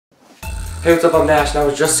Hey, what's up? I'm Nash, and I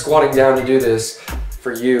was just squatting down to do this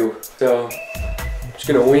for you. So, I'm just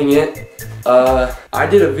gonna wing it. I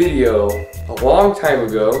did a video a long time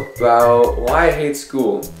ago about why I hate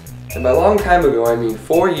school. And by long time ago, I mean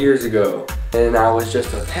 4 years ago. And I was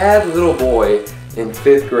just a tad little boy in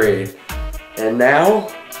 5th grade. And now,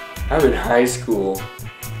 I'm in high school.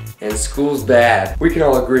 And school's bad. We can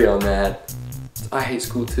all agree on that. I hate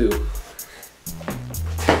school too.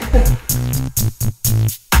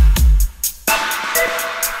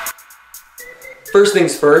 First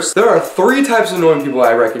things first, there are 3 types of annoying people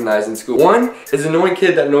I recognize in school. One is the annoying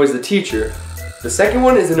kid that annoys the teacher. The second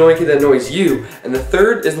one is the annoying kid that annoys you. And the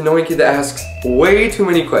third is the annoying kid that asks way too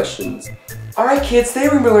many questions. Alright kids, today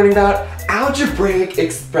we're going to be learning about algebraic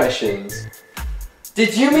expressions.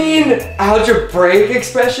 Did you mean algebraic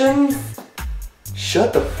expressions?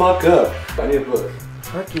 Shut the fuck up. I need a book.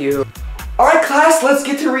 Fuck you. Alright class, let's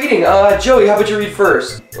get to reading. Joey, how about you read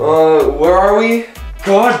first? Where are we?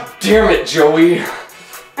 God damn it, Joey.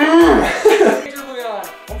 I'm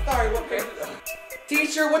sorry, what page?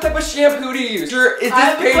 Teacher, what type of shampoo do you use? Teacher, is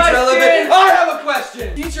this page relevant? I have a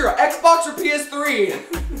question! Teacher, Xbox or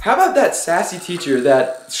PS3? How about that sassy teacher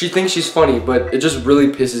that she thinks she's funny, but it just really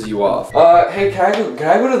pisses you off? Hey, can I go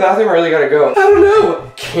to the bathroom? I really gotta go. I don't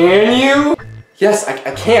know. Can you? Yes,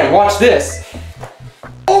 I can. Watch this.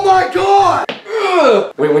 Oh my god!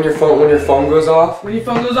 Wait, when your phone goes off? When your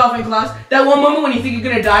phone goes off in class? That one moment when you think you're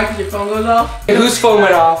gonna die because your phone goes off? Hey, whose phone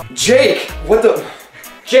went off? Jake! What the?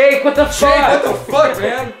 Jake, what the fuck? Jake, what the fuck,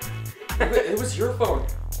 man? It was your phone.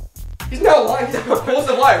 He's not lying, he's a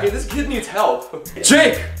compulsive liar. Okay, this kid needs help.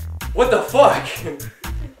 Jake! What the fuck?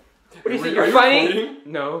 What do you think, you're funny?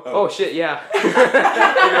 No. Oh shit, yeah.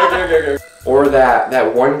 Okay. Or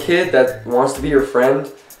that one kid that wants to be your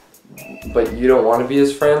friend, but you don't want to be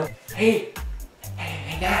his friend. Hey,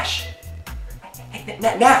 Nash. Hey,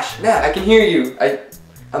 Nash, I can hear you.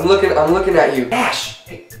 I'm looking at you. Nash.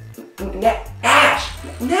 Hey,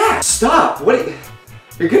 Nash. Stop.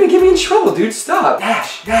 You're gonna get me in trouble, dude. Stop.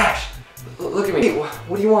 Nash. Look at me. Hey,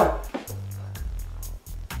 what do you want?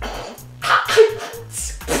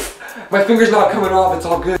 My finger's not coming off. It's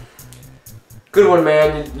all good. Good one,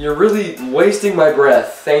 man. You're really wasting my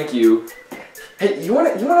breath. Thank you. Hey, you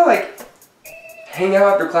wanna like hang out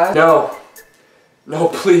after class? No,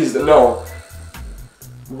 please, no.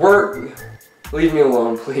 Leave me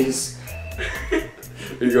alone, please.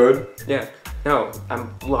 Are you good? Yeah. No,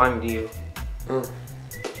 I'm lying to you. Oh.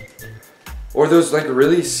 Or those like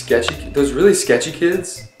really sketchy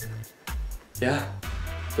kids? Yeah,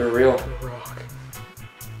 they're real. Rock.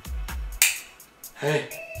 Hey,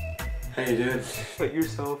 how you doing? But you're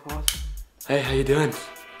so awesome. Hey, how you doing?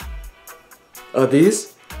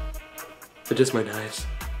 These? They're just my knives.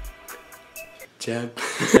 Jab.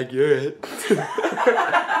 Like you're it.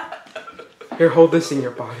 Here, hold this in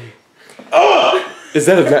your body. Is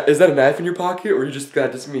that a knife in your pocket, or you just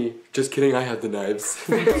got just me? Just kidding, I have the knives.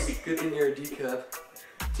 Good thing you're a D cup.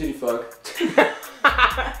 Titty fuck.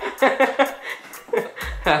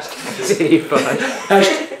 Hashtag titty fuck.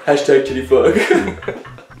 Hashtag titty fuck.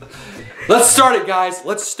 Let's start it, guys.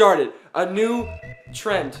 Let's start it. A new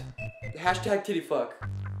trend. Hashtag titty fuck.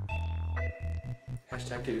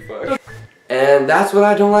 Hashtag titty fuck. And that's what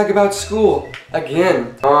I don't like about school.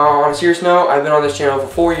 Again, on a serious note, I've been on this channel for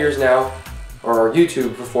 4 years now, or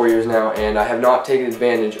YouTube for 4 years now, and I have not taken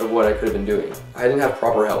advantage of what I could have been doing. I didn't have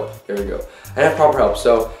proper help. There we go. I didn't have proper help,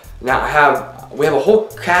 so now we have a whole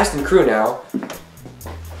cast and crew now.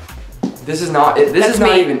 This is not it. This is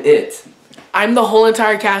not even it. I'm the whole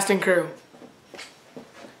entire cast and crew.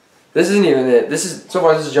 This isn't even it. This is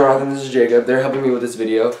Jonathan, this is Jacob. They're helping me with this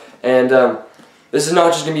video, and this is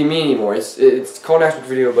not just gonna be me anymore. It's called Nash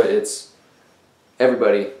video, but it's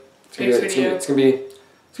everybody. It's gonna be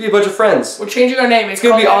a bunch of friends. We're changing our name. It's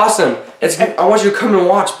gonna be awesome. I want you to come and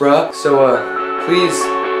watch, bruh. So please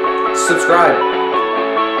subscribe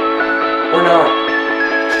or not.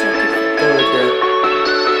 Don't really care.